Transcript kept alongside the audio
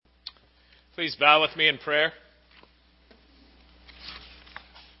Please bow with me in prayer.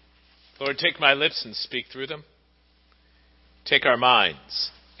 Lord, take my lips and speak through them. Take our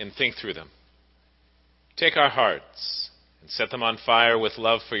minds and think through them. Take our hearts and set them on fire with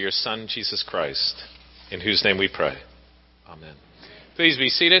love for your Son, Jesus Christ, in whose name we pray. Amen. Please be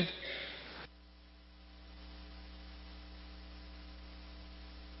seated.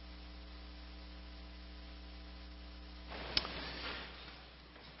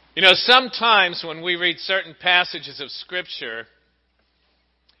 You know, sometimes when we read certain passages of Scripture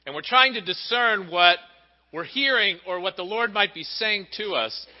and we're trying to discern what we're hearing or what the Lord might be saying to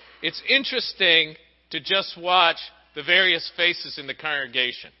us, it's interesting to just watch the various faces in the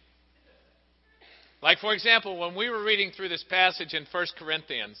congregation. Like, for example, when we were reading through this passage in 1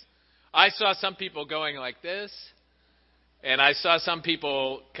 Corinthians, I saw some people going like this, and I saw some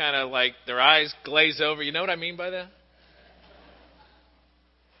people kind of like their eyes glaze over. You know what I mean by that?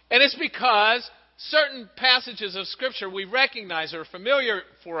 And it's because certain passages of Scripture we recognize are familiar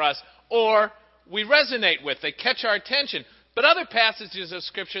for us or we resonate with. They catch our attention. But other passages of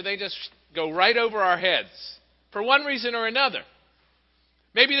Scripture, they just go right over our heads for one reason or another.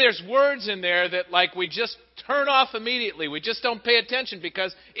 Maybe there's words in there that like we just turn off immediately. We just don't pay attention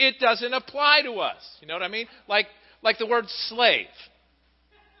because it doesn't apply to us. You know what I mean? Like the word slave.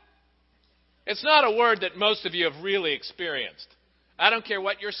 It's not a word that most of you have really experienced. I don't care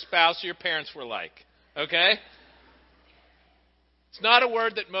what your spouse or your parents were like, okay? It's not a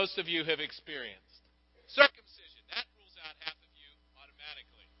word that most of you have experienced. Circumcision, that rules out half of you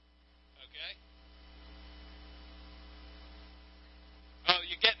automatically, okay? Oh,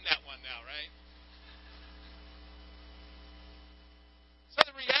 you're getting that one now, right? So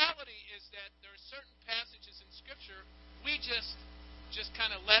the reality is that there are certain passages in Scripture we just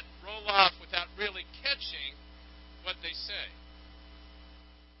kind of let roll off without really catching what they say.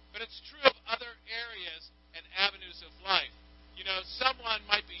 But it's true of other areas and avenues of life. You know, someone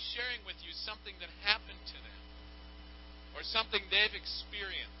might be sharing with you something that happened to them or something they've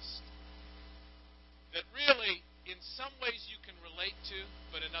experienced that really, in some ways, you can relate to,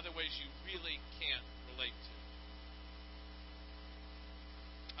 but in other ways you really can't relate to.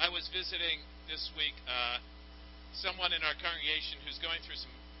 I was visiting this week someone in our congregation who's going through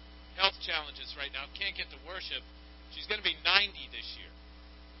some health challenges right now, can't get to worship. She's going to be 90 this year.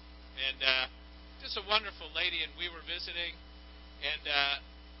 And just a wonderful lady, and we were visiting, and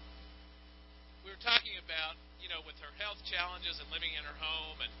we were talking about, you know, with her health challenges and living in her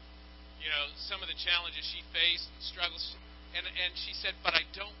home and, you know, some of the challenges she faced and struggles. And she said, but I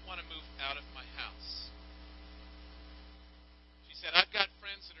don't want to move out of my house. She said, I've got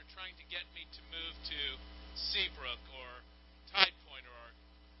friends that are trying to get me to move to Seabrook or Tide Point or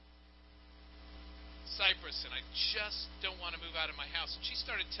Cyprus, and I just don't want to move out of my house. And she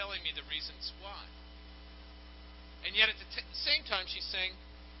started telling me the reasons why. And yet at the same time, she's saying,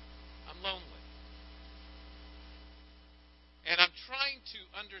 I'm lonely. And I'm trying to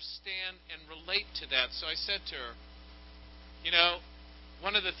understand and relate to that. So I said to her, you know,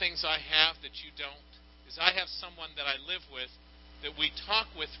 one of the things I have that you don't is I have someone that I live with that we talk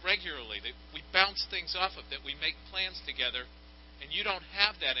with regularly, that we bounce things off of, that we make plans together. And you don't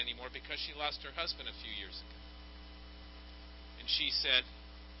have that anymore because she lost her husband a few years ago. And she said,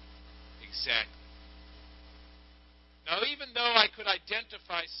 exactly. Now, even though I could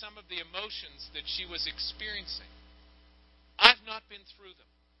identify some of the emotions that she was experiencing, I've not been through them.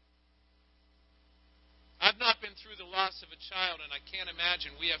 I've not been through the loss of a child, and I can't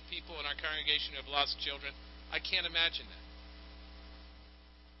imagine. We have people in our congregation who have lost children. I can't imagine that.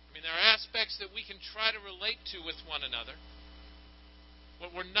 I mean, there are aspects that we can try to relate to with one another,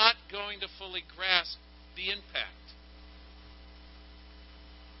 but we're not going to fully grasp the impact.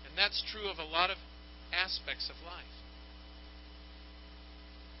 And that's true of a lot of aspects of life.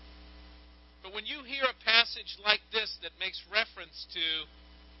 But when you hear a passage like this that makes reference to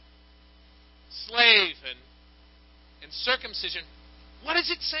slave and circumcision, what is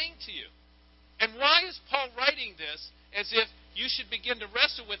it saying to you? And why is Paul writing this as if you should begin to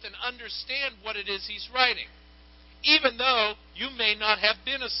wrestle with and understand what it is he's writing? Even though you may not have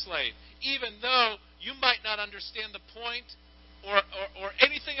been a slave, even though you might not understand the point or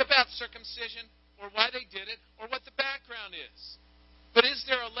anything about circumcision or why they did it or what the background is. But is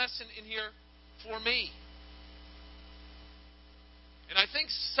there a lesson in here for me? And I think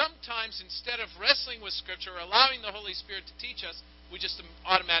sometimes instead of wrestling with Scripture, allowing the Holy Spirit to teach us, we just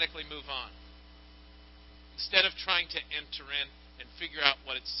automatically move on. Instead of trying to enter in and figure out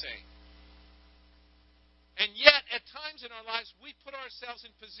what it's saying. And yet, at times in our lives, we put ourselves in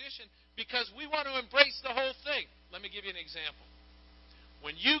position because we want to embrace the whole thing. Let me give you an example.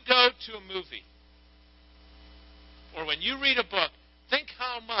 when you go to a movie or when you read a book, think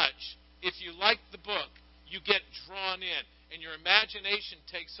how much, if you like the book, you get drawn in and your imagination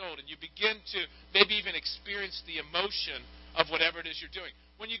takes hold and you begin to maybe even experience the emotion of whatever it is you're doing.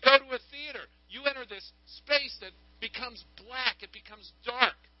 When you go to a theater, you enter this space that becomes black, it becomes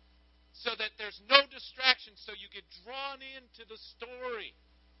dark, so that there's no distraction, so you get drawn into the story.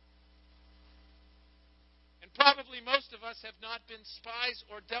 And probably most of us have not been spies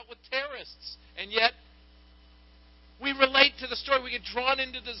or dealt with terrorists, and yet we relate to the story. We get drawn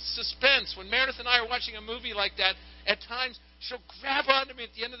into the suspense. When Meredith and I are watching a movie like that, at times she'll grab onto me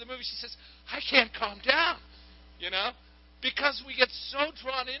at the end of the movie. She says, I can't calm down, because we get so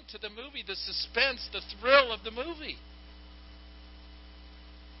drawn into the movie, the suspense, the thrill of the movie.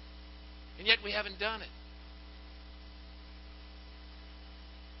 And yet we haven't done it.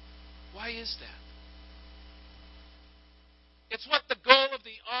 Why is that? It's what the goal of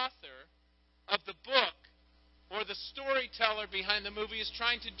the author of the book or the storyteller behind the movie is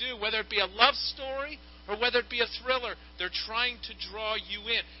trying to do, whether it be a love story or whether it be a thriller. They're trying to draw you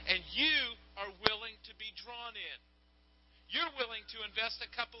in, and you are willing to be drawn in. You're willing to invest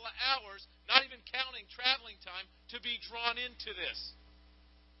a couple of hours, not even counting traveling time, to be drawn into this.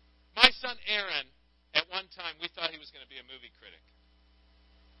 My son Aaron, at one time, we thought he was going to be a movie critic.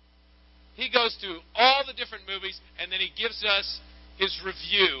 He goes through all the different movies, and then he gives us his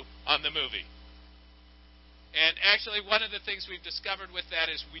review on the movie. And actually, one of the things we've discovered with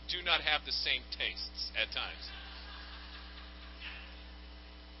that is we do not have the same tastes at times.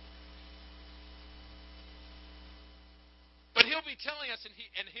 But he'll be telling us, and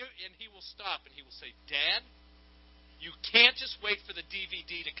he will stop, and he will say, Dad, you can't just wait for the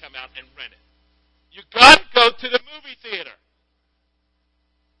DVD to come out and rent it. You got to go to the movie theater.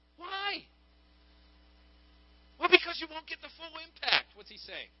 Why? Well, because you won't get the full impact. What's he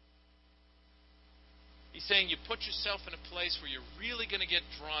saying? He's saying you put yourself in a place where you're really going to get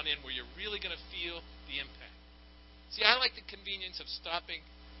drawn in, where you're really going to feel the impact. See, I like the convenience of stopping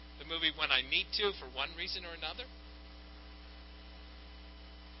the movie when I need to for one reason or another.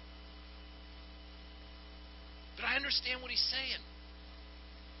 But I understand what he's saying.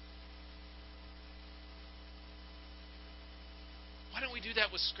 Why don't we do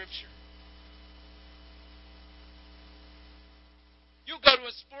that with Scripture? You'll go to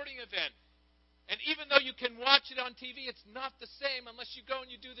a sporting event, and even though you can watch it on TV, it's not the same unless you go and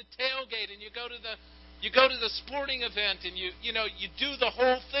you do the tailgate and you go to the sporting event and you do the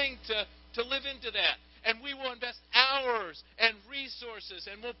whole thing to live into that. And we will invest hours and resources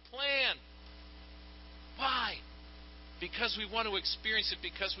and we'll plan. Why? Because we want to experience it,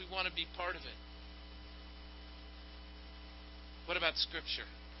 because we want to be part of it. What about Scripture?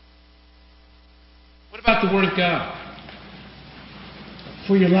 What about the Word of God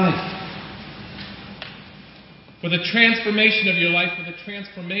for your life? For the transformation of your life, for the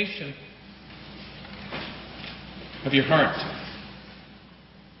transformation of your heart.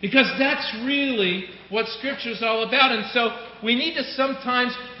 Because that's really what Scripture is all about. And so we need to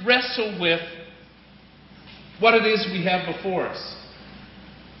sometimes wrestle with what it is we have before us.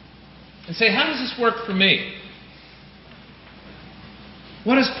 And say, how does this work for me?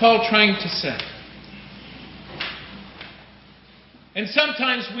 What is Paul trying to say? And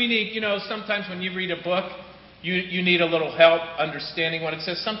sometimes we need, sometimes when you read a book, you need a little help understanding what it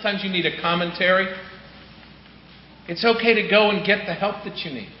says. Sometimes you need a commentary. It's okay to go and get the help that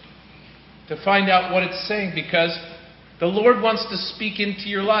you need to find out what it's saying, because the Lord wants to speak into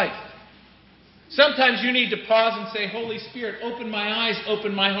your life. Sometimes you need to pause and say, Holy Spirit, open my eyes,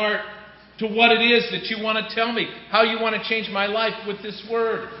 open my heart to what it is that you want to tell me, how you want to change my life with this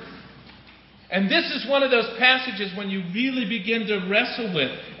word. And this is one of those passages when you really begin to wrestle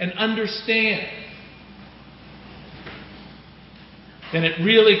with and understand. Then it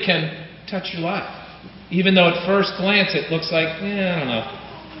really can touch your life. Even though at first glance it looks like, I don't know.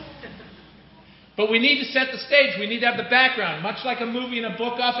 But we need to set the stage. We need to have the background. Much like a movie and a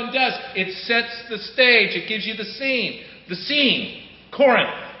book often does. It sets the stage. It gives you the scene. The scene.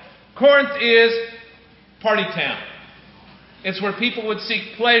 Corinth. Corinth is party town. It's where people would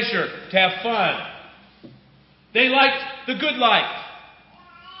seek pleasure, to have fun. They liked the good life.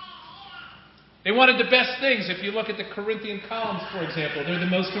 They wanted the best things. If you look at the Corinthian columns, for example, they're the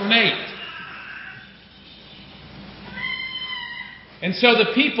most ornate. And so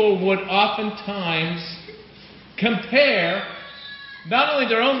the people would oftentimes compare not only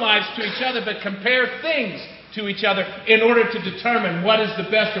their own lives to each other, but compare things to each other in order to determine what is the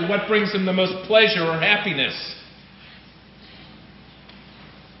best or what brings them the most pleasure or happiness.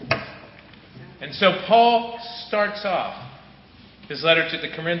 And so Paul starts off his letter to the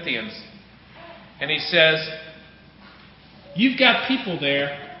Corinthians. And he says, you've got people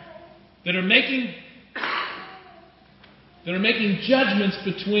there that are making judgments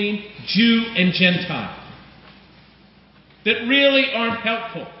between Jew and Gentile that really aren't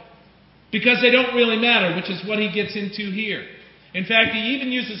helpful because they don't really matter, which is what he gets into here. In fact, he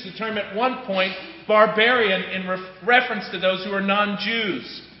even uses the term at one point, barbarian, in reference to those who are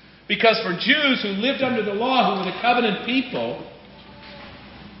non-Jews. Because for Jews who lived under the law, who were the covenant people,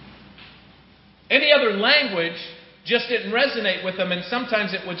 any other language just didn't resonate with them, and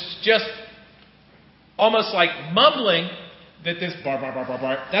sometimes it was just almost like mumbling that this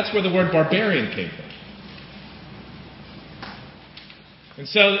that's where the word barbarian came from. And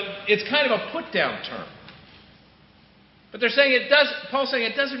so it's kind of a put-down term. But they're saying Paul's saying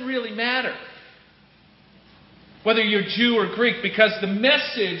it doesn't really matter whether you're Jew or Greek, because the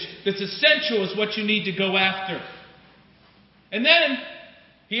message that's essential is what you need to go after. And then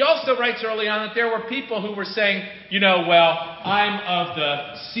he also writes early on that there were people who were saying, I'm of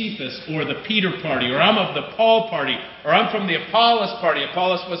the Cephas or the Peter party, or I'm of the Paul party, or I'm from the Apollos party.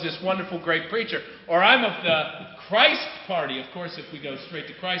 Apollos was this wonderful, great preacher. Or I'm of the Christ party. Of course, if we go straight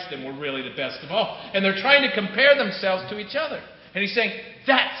to Christ, then we're really the best of all. And they're trying to compare themselves to each other. And he's saying,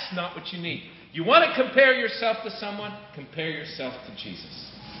 that's not what you need. You want to compare yourself to someone? Compare yourself to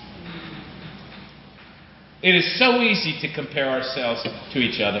Jesus. It is so easy to compare ourselves to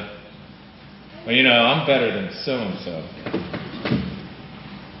each other. Well, I'm better than so-and-so.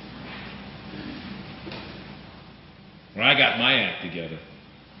 Or I got my act together.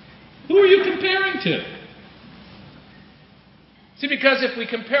 Who are you comparing to? See, because if we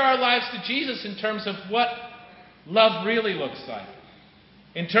compare our lives to Jesus in terms of what love really looks like,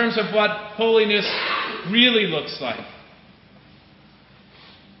 in terms of what holiness really looks like,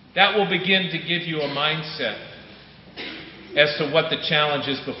 that will begin to give you a mindset as to what the challenge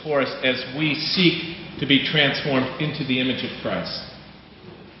is before us as we seek to be transformed into the image of Christ.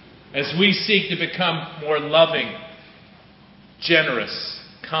 As we seek to become more loving, generous,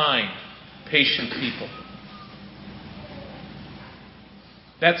 kind, patient people.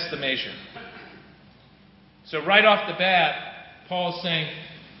 That's the measure. So right off the bat, Paul's saying,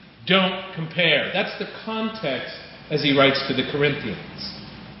 don't compare. That's the context as he writes to the Corinthians.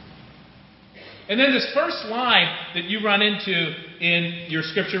 And then this first line that you run into in your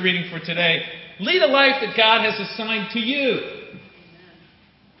scripture reading for today, lead a life that God has assigned to you.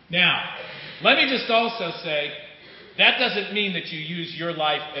 Now, let me just also say, that doesn't mean that you use your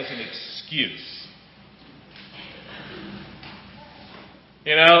life as an excuse.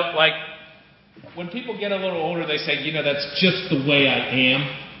 Like when people get a little older, they say, that's just the way I am,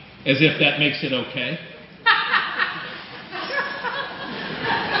 as if that makes it okay.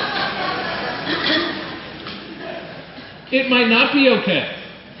 It might not be okay.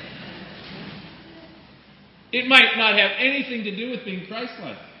 It might not have anything to do with being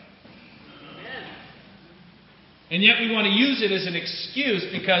Christ-like. And yet we want to use it as an excuse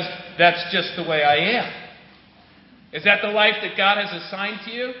because that's just the way I am. Is that the life that God has assigned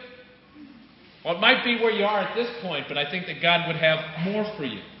to you? Well, it might be where you are at this point, but I think that God would have more for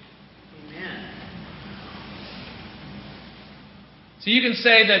you. Amen. So you can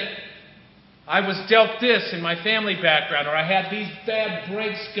say that I was dealt this in my family background, or I had these bad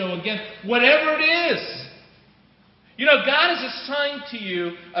breaks go against, whatever it is. God has assigned to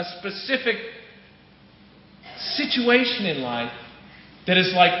you a specific situation in life that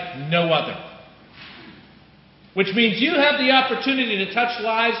is like no other. Which means you have the opportunity to touch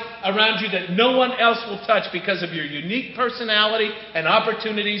lives around you that no one else will touch because of your unique personality and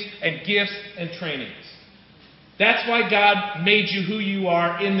opportunities and gifts and trainings. That's why God made you who you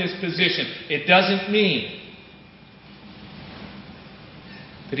are in this position. It doesn't mean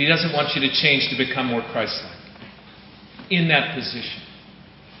that He doesn't want you to change to become more Christ-like in that position.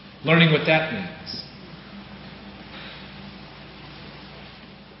 Learning what that means.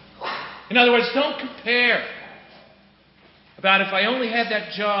 In other words, don't compare about if I only had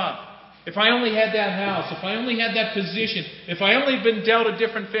that job, if I only had that house, if I only had that position, if I only been dealt a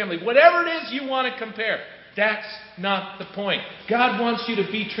different family, whatever it is you want to compare. That's not the point. God wants you to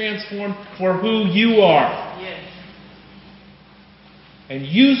be transformed for who you are. Yes. And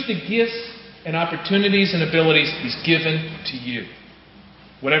use the gifts and opportunities and abilities He's given to you.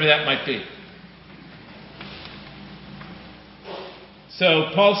 Whatever that might be. So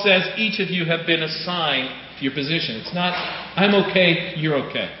Paul says each of you have been assigned to your position. It's not, I'm okay, you're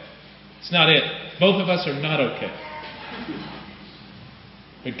okay. It's not it. Both of us are not okay.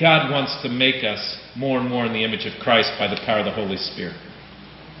 But God wants to make us more and more in the image of Christ by the power of the Holy Spirit.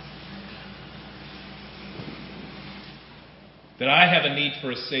 that I have a need for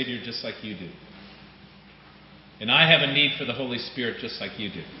a Savior just like you do. And I have a need for the Holy Spirit just like you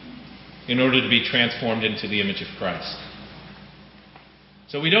do, in order to be transformed into the image of Christ.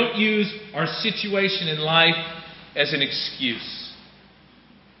 So we don't use our situation in life as an excuse.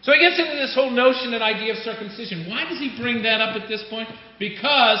 So he gets into this whole notion and idea of circumcision. Why does he bring that up at this point?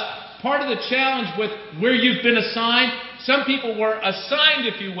 Because part of the challenge with where you've been assigned, some people were assigned,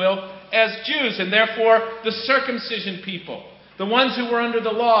 if you will, as Jews, and therefore the circumcision people. The ones who were under the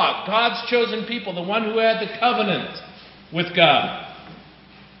law, God's chosen people, the one who had the covenant with God.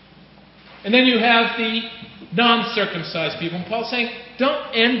 And then you have the non-circumcised people. And Paul's saying,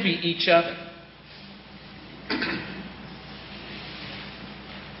 don't envy each other.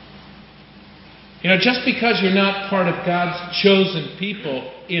 You know, just because you're not part of God's chosen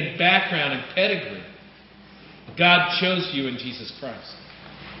people in background and pedigree, God chose you in Jesus Christ.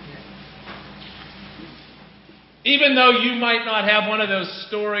 Even though you might not have one of those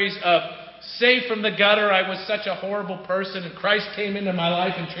stories of saved from the gutter, I was such a horrible person, and Christ came into my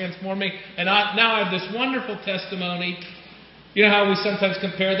life and transformed me, and now I have this wonderful testimony. You know how we sometimes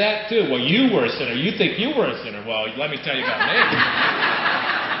compare that too? Well, you were a sinner. You think you were a sinner. Well, let me tell you about me.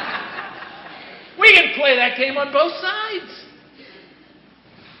 We can play that game on both sides.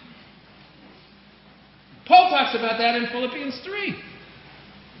 Paul talks about that in Philippians 3.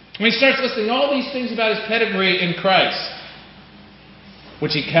 When he starts listing all these things about his pedigree in Christ,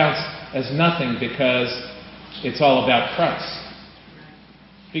 which he counts as nothing because it's all about Christ.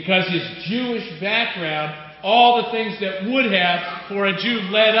 Because his Jewish background, all the things that would have, for a Jew,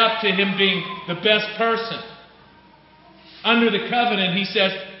 led up to him being the best person. Under the covenant, he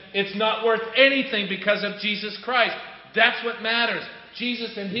says, it's not worth anything because of Jesus Christ. That's what matters.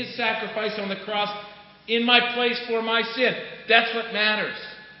 Jesus and his sacrifice on the cross in my place for my sin. That's what matters.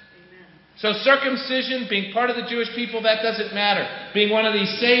 So circumcision, being part of the Jewish people, that doesn't matter. Being one of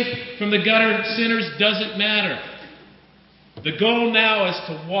these saved from the gutter sinners doesn't matter. The goal now is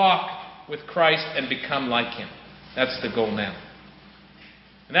to walk with Christ and become like him. That's the goal now.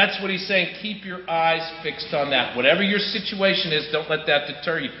 And that's what he's saying. Keep your eyes fixed on that. Whatever your situation is, don't let that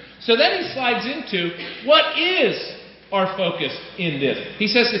deter you. So then he slides into what is our focus in this. He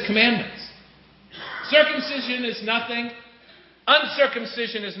says the commandments. Circumcision is nothing.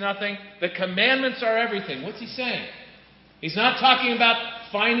 Uncircumcision is nothing. The commandments are everything. What's he saying? He's not talking about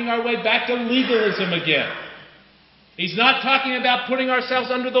finding our way back to legalism again. He's not talking about putting ourselves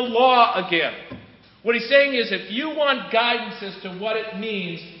under the law again. What he's saying is if you want guidance as to what it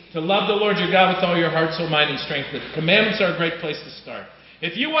means to love the Lord your God with all your heart, soul, mind, and strength, the commandments are a great place to start.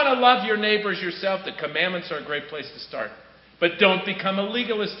 If you want to love your neighbors yourself, the commandments are a great place to start. But don't become a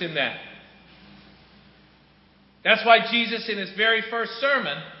legalist in that. That's why Jesus, in his very first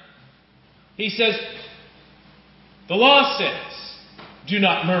sermon, he says, the law says, do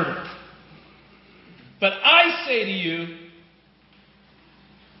not murder. But I say to you,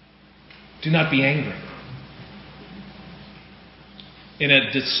 do not be angry. In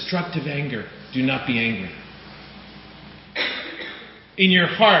a destructive anger, do not be angry. In your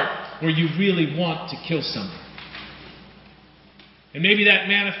heart, where you really want to kill someone. And maybe that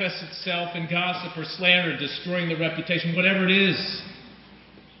manifests itself in gossip or slander, destroying the reputation, whatever it is.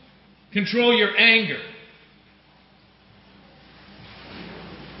 Control your anger.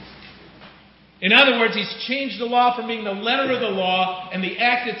 In other words, he's changed the law from being the letter of the law and the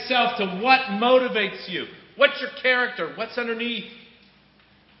act itself to what motivates you. What's your character? What's underneath?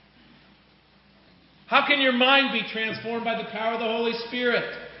 How can your mind be transformed by the power of the Holy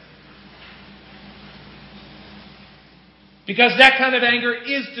Spirit? Because that kind of anger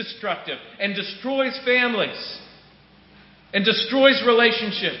is destructive and destroys families and destroys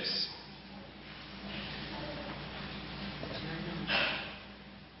relationships.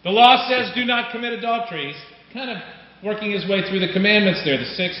 The law says do not commit adultery. He's kind of working his way through the commandments there, the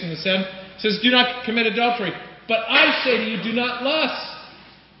 6th and the 7th. It says do not commit adultery. But I say to you, do not lust.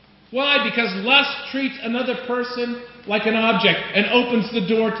 Why? Because lust treats another person like an object and opens the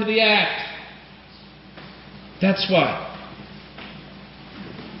door to the act. That's why.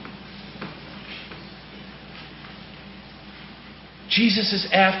 Jesus is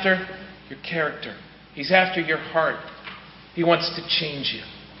after your character. He's after your heart. He wants to change you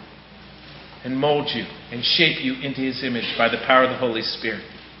and mold you and shape you into his image by the power of the Holy Spirit.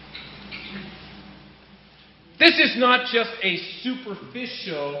 This is not just a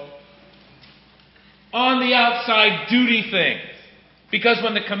superficial, on the outside duty thing. Because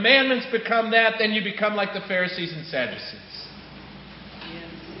when the commandments become that, then you become like the Pharisees and Sadducees.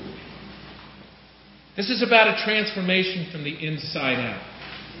 This is about a transformation from the inside out.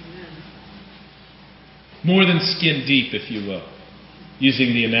 More than skin deep, if you will,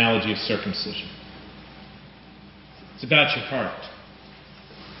 using the analogy of circumcision. It's about your heart.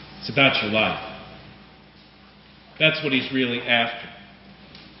 It's about your life. That's what he's really after.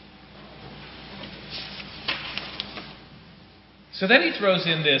 So then he throws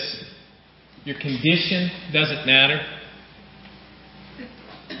in this, your condition doesn't matter.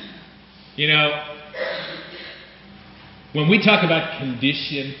 You know, when we talk about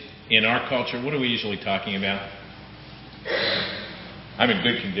condition in our culture, what are we usually talking about? I'm in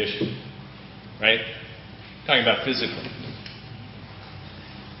good condition, right? Talking about physical.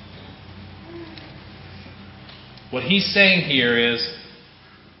 What he's saying here is,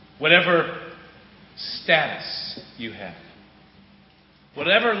 whatever status you have,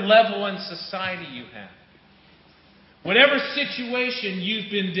 whatever level in society you have, whatever situation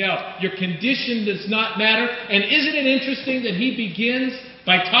you've been dealt, your condition does not matter. And isn't it interesting that he begins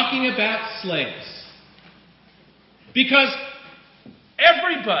by talking about slaves? Because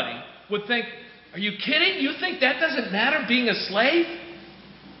everybody would think, are you kidding? You think that doesn't matter, being a slave?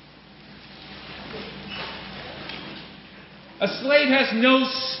 A slave has no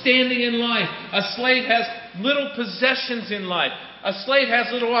standing in life. A slave has little possessions in life. A slave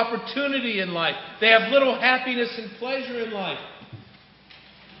has little opportunity in life. They have little happiness and pleasure in life.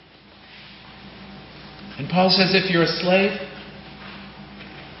 And Paul says, if you're a slave,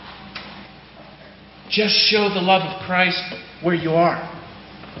 just show the love of Christ where you are.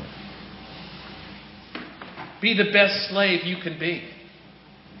 Be the best slave you can be.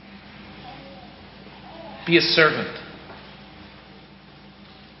 Be a servant.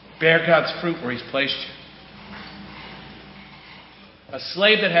 Bear God's fruit where He's placed you. A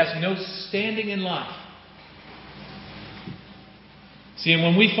slave that has no standing in life. See, and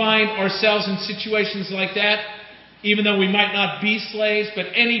when we find ourselves in situations like that, even though we might not be slaves, but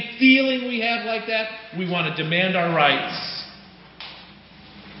any feeling we have like that, we want to demand our rights,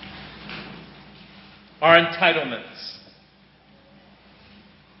 our entitlements,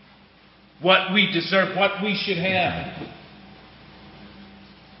 what we deserve, what we should have,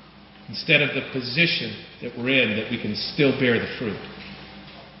 instead of the position that we're in, that we can still bear the fruit.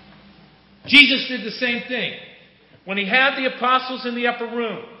 Jesus did the same thing. When He had the apostles in the upper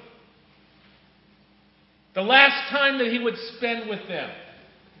room, the last time that He would spend with them,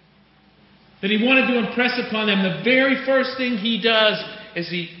 that He wanted to impress upon them, the very first thing He does is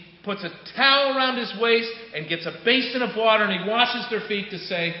He puts a towel around His waist and gets a basin of water and He washes their feet to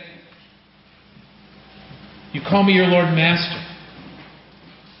say, you call me your Lord and Master,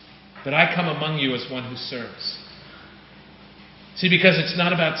 but I come among you as one who serves. See, because it's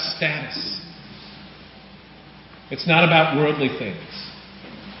not about status. It's not about worldly things.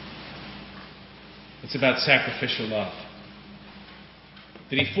 It's about sacrificial love.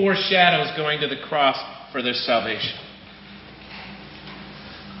 That He foreshadows going to the cross for their salvation.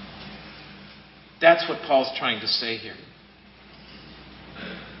 That's what Paul's trying to say here.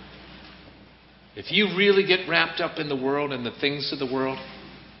 If you really get wrapped up in the world and the things of the world,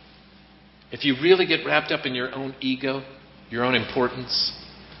 if you really get wrapped up in your own ego, your own importance,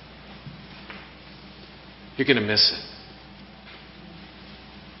 you're going to miss it.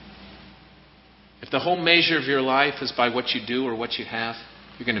 If the whole measure of your life is by what you do or what you have,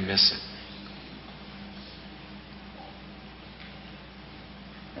 you're going to miss it.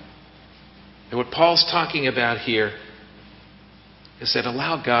 And what Paul's talking about here is that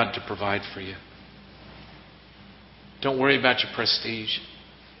allow God to provide for you. Don't worry about your prestige.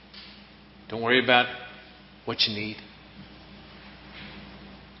 Don't worry about what you need.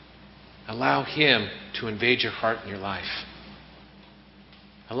 Allow Him to invade your heart and your life.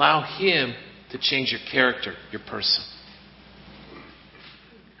 Allow Him to change your character, your person.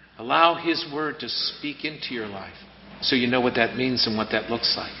 Allow His Word to speak into your life so you know what that means and what that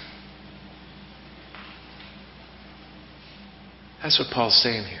looks like. That's what Paul's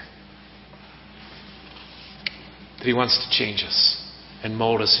saying here. That He wants to change us and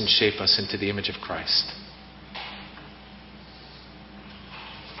mold us and shape us into the image of Christ.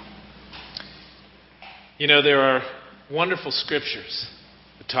 You know, there are wonderful scriptures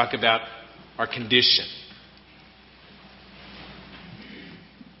that talk about our condition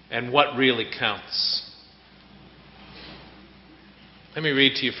and what really counts. Let me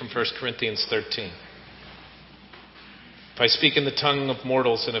read to you from 1 Corinthians 13. If I speak in the tongue of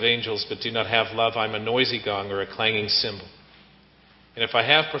mortals and of angels but do not have love, I'm a noisy gong or a clanging cymbal. And if I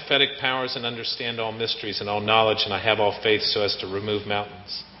have prophetic powers and understand all mysteries and all knowledge, and I have all faith so as to remove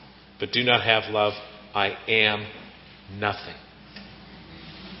mountains, but do not have love, I am nothing.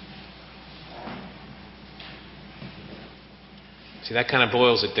 See, that kind of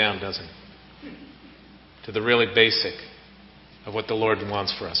boils it down, doesn't it? to the really basic of what the Lord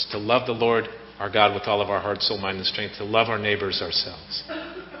wants for us. To love the Lord our God with all of our heart, soul, mind, and strength. To love our neighbors ourselves.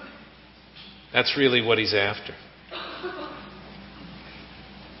 That's really what He's after.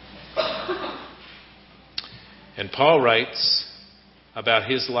 And Paul writes about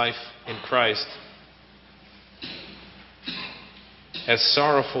his life in Christ as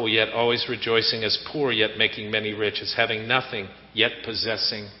sorrowful yet always rejoicing, as poor yet making many rich, as having nothing yet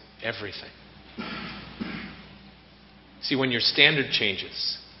possessing everything. See, when your standard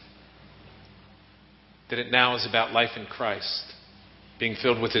changes, that it now is about life in Christ, being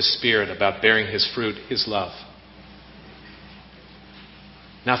filled with His Spirit, about bearing His fruit, His love.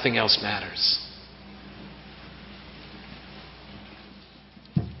 Nothing else matters.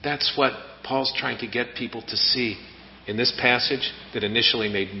 That's what Paul's trying to get people to see in this passage that initially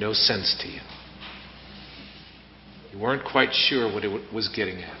made no sense to you. You weren't quite sure what it was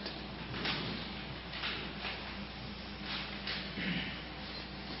getting at.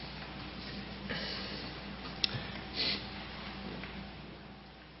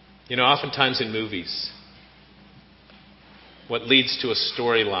 You know, oftentimes in movies, what leads to a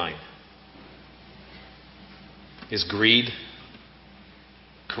storyline is greed,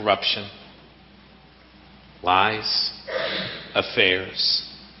 corruption, lies,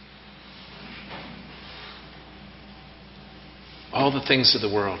 affairs, all the things of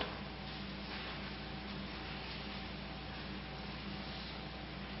the world.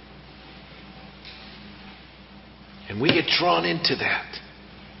 And we get drawn into that.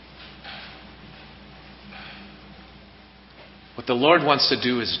 What the Lord wants to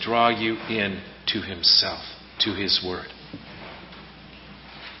do is draw you in to Himself, to His Word,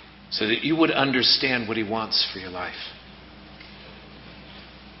 so that you would understand what He wants for your life.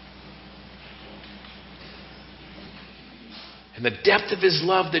 And the depth of His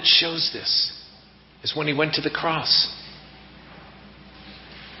love that shows this is when He went to the cross.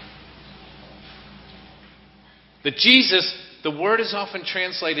 That Jesus, the word is often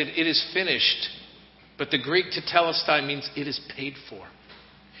translated, "it is finished," but the Greek tetelestai means it is paid for.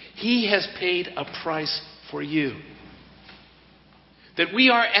 He has paid a price for you. That we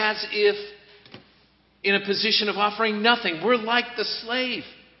are as if in a position of offering nothing. We're like the slave.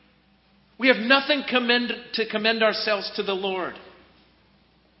 We have nothing to commend ourselves to the Lord,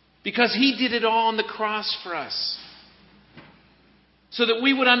 because He did it all on the cross for us. So that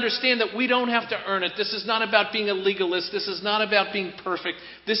we would understand that we don't have to earn it. This is not about being a legalist. This is not about being perfect.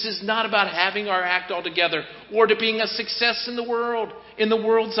 This is not about having our act all together or to being a success in the world, in the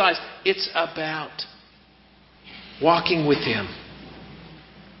world's eyes. It's about walking with Him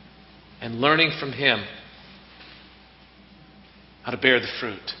and learning from Him how to bear the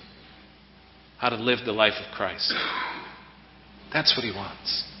fruit, how to live the life of Christ. That's what He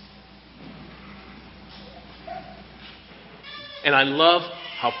wants. And I love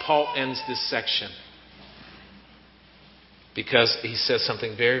how Paul ends this section, because he says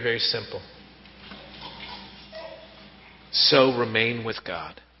something very, very simple. So remain with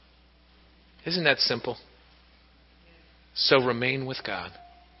God. Isn't that simple? So remain with God.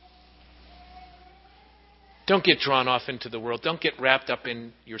 Don't get drawn off into the world. Don't get wrapped up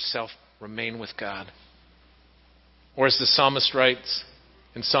in yourself. Remain with God. Or as the psalmist writes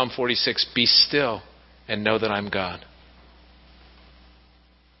in Psalm 46, "Be still and know that I'm God."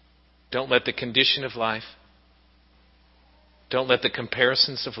 Don't let the condition of life, don't let the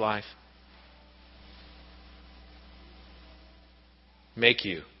comparisons of life make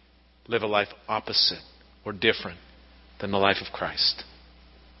you live a life opposite or different than the life of Christ.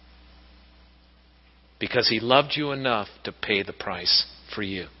 Because He loved you enough to pay the price for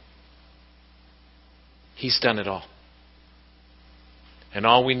you. He's done it all. And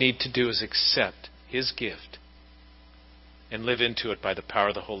all we need to do is accept His gift and live into it by the power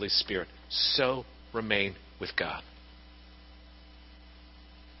of the Holy Spirit. So remain with God.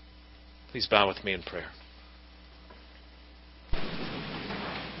 Please bow with me in prayer.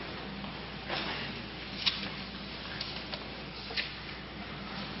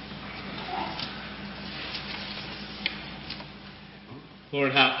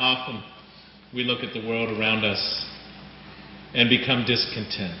 Lord, how often we look at the world around us and become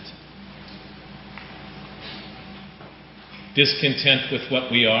discontent. Discontent with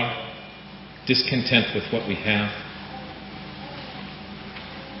what we are, discontent with what we have.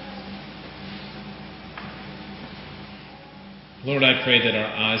 Lord, I pray that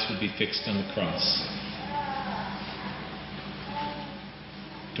our eyes would be fixed on the cross,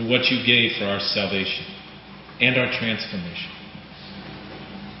 to what You gave for our salvation and our transformation,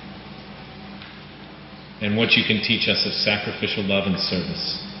 and what You can teach us of sacrificial love and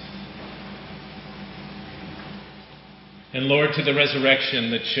service. And Lord, to the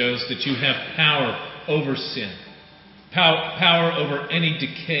resurrection that shows that you have power over sin, power over any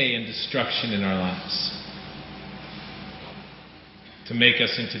decay and destruction in our lives, to make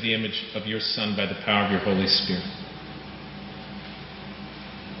us into the image of your Son by the power of your Holy Spirit.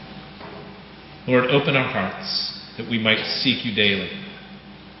 Lord, open our hearts that we might seek you daily.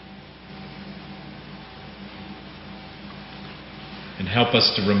 And help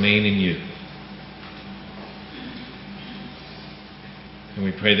us to remain in you. And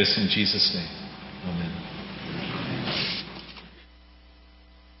we pray this in Jesus' name.